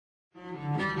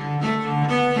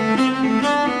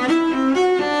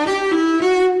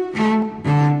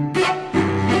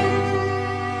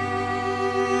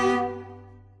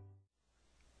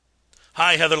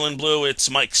Hi, heatherlynblue. It's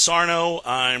Mike Sarno.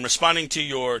 I'm responding to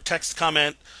your text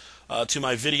comment to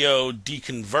my video,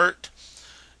 Deconvert.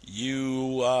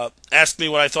 You asked me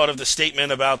what I thought of the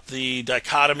statement about the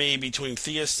dichotomy between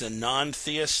theists and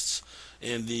non-theists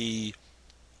in the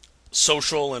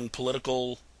social and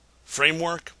political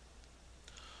framework.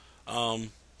 First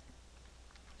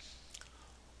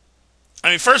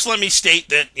let me state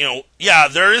that,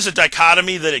 there is a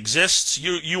dichotomy that exists.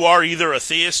 You are either a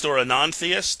theist or a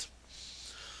non-theist.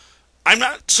 I'm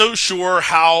not so sure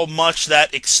how much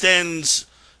that extends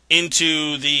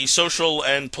into the social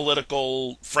and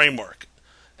political framework,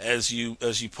 as you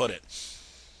put it.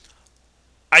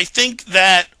 I think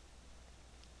that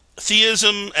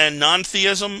theism and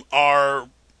non-theism are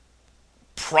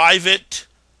private,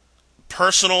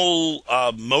 personal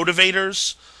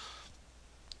motivators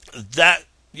that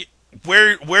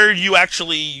where you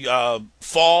actually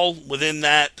fall within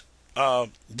that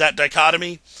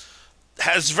dichotomy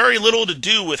has very little to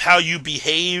do with how you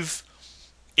behave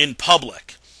in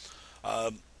public.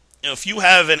 If you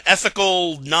have an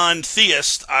ethical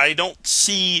non-theist, I don't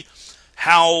see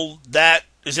how that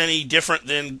is any different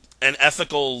than an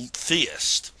ethical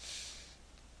theist.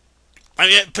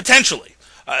 Potentially.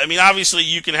 Obviously,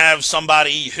 you can have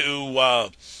somebody who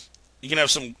you can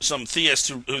have some theist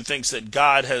who thinks that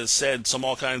God has said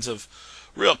all kinds of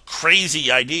real crazy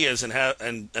ideas and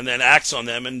then acts on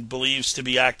them and believes to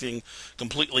be acting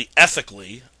completely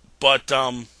ethically. But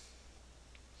I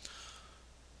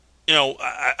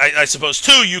suppose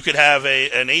too you could have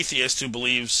an atheist who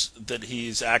believes that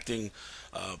he's acting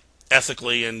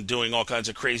ethically and doing all kinds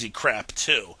of crazy crap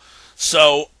too.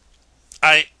 So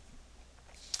I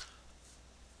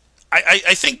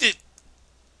think that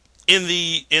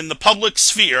in the public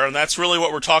sphere, and that's really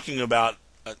what we're talking about.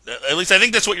 At least I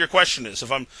think that's what your question is.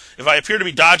 If I appear to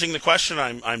be dodging the question,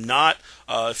 I'm not.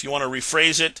 If you want to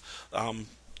rephrase it,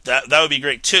 that would be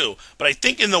great too. But I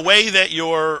think in the way that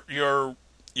you're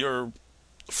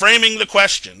framing the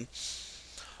question,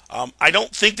 I don't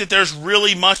think that there's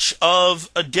really much of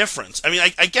a difference.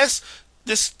 I guess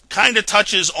this kind of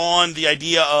touches on the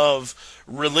idea of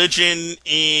religion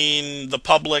in the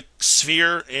public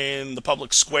sphere, in the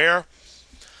public square,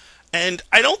 and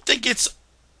I don't think it's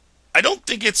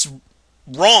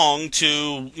wrong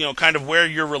to kind of wear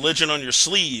your religion on your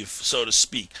sleeve, so to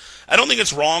speak. I don't think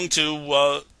it's wrong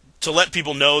to let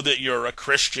people know that you're a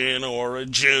Christian or a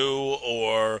Jew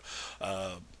or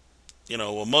a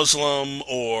Muslim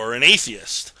or an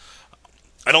atheist.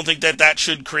 I don't think that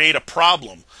should create a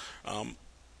problem.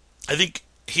 I think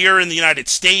here in the United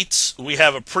States we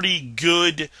have a pretty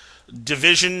good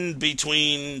division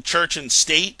between church and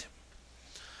state,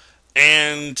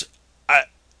 and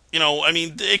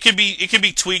it could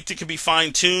be tweaked, it could be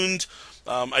fine-tuned.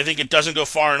 I think it doesn't go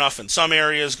far enough in some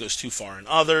areas, goes too far in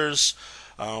others.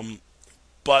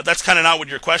 But that's kind of not what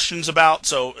your question's about,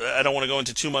 so I don't want to go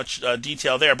into too much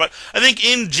detail there. But I think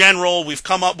in general we've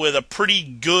come up with a pretty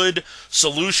good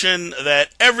solution that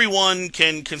everyone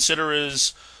can consider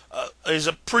is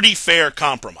a pretty fair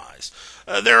compromise.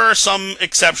 There are some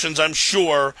exceptions, I'm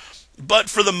sure, but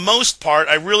for the most part,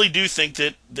 I really do think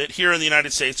that here in the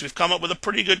United States we've come up with a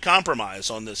pretty good compromise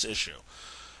on this issue.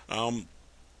 I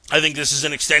think this is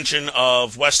an extension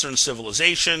of Western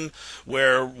civilization,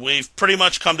 where we've pretty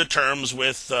much come to terms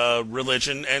with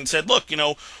religion and said, look,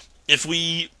 if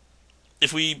we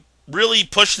really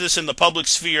push this in the public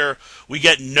sphere, we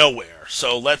get nowhere.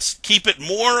 So let's keep it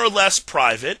more or less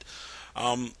private.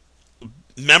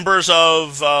 Members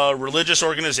of religious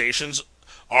organizations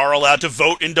are allowed to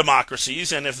vote in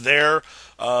democracies, and if their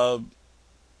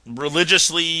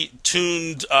religiously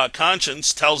tuned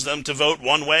conscience tells them to vote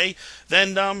one way,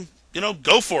 then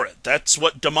go for it. That's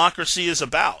what democracy is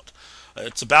about.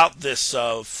 It's about this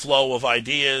flow of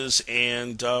ideas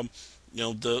and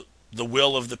the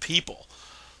will of the people.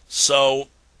 So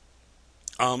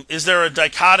is there a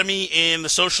dichotomy in the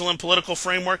social and political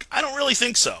framework? I don't really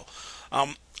think so.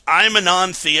 I'm a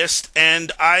non-theist,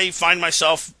 and I find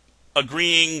myself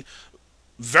agreeing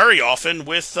very often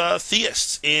with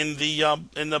theists in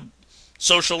the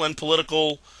social and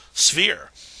political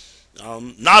sphere.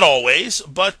 Not always,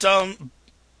 but often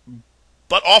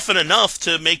enough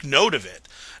to make note of it.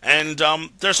 And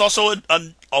there's also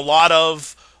a lot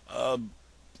of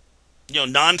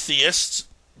non-theists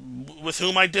with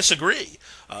whom I disagree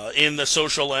in the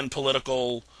social and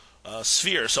political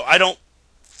sphere. So I don't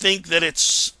think that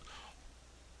it's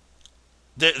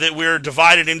that we're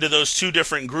divided into those two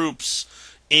different groups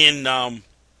in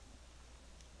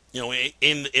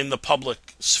in the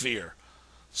public sphere.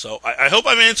 So I hope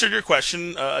I've answered your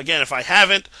question. Again, if I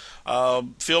haven't,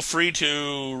 feel free to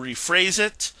rephrase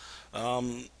it.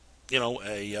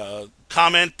 a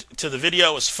comment to the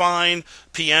video is fine.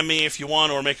 PM me if you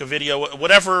want, or make a video,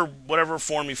 whatever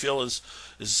form you feel is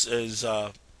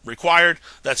required.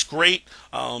 That's great.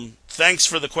 Thanks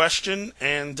for the question,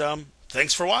 and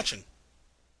thanks for watching.